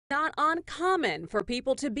Not uncommon for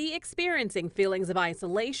people to be experiencing feelings of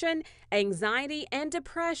isolation, anxiety, and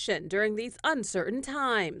depression during these uncertain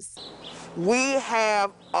times. We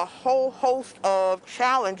have a whole host of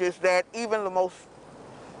challenges that even the most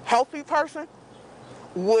healthy person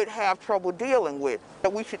would have trouble dealing with.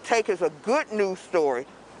 What we should take as a good news story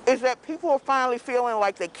is that people are finally feeling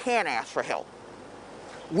like they can ask for help.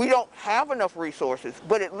 We don't have enough resources,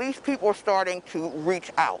 but at least people are starting to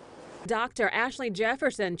reach out. Dr. Ashley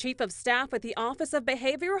Jefferson, Chief of Staff at the Office of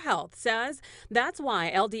Behavioral Health, says that's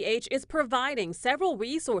why LDH is providing several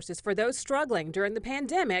resources for those struggling during the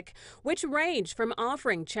pandemic, which range from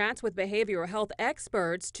offering chats with behavioral health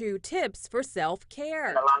experts to tips for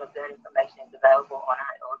self-care. A lot of that information is available on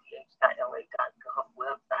our ldh.la.gov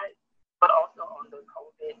website, but also on the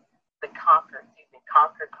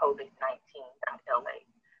Conquer COVID-19.la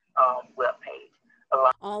webpage.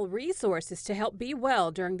 All resources to help be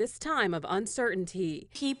well during this time of uncertainty.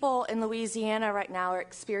 People in Louisiana right now are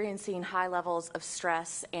experiencing high levels of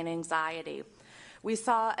stress and anxiety. We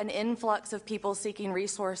saw an influx of people seeking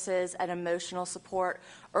resources and emotional support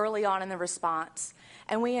early on in the response,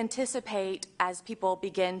 and we anticipate as people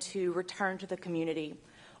begin to return to the community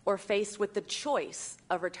or faced with the choice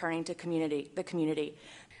of returning to the community.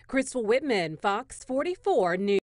 Crystal Whitman, Fox 44 News.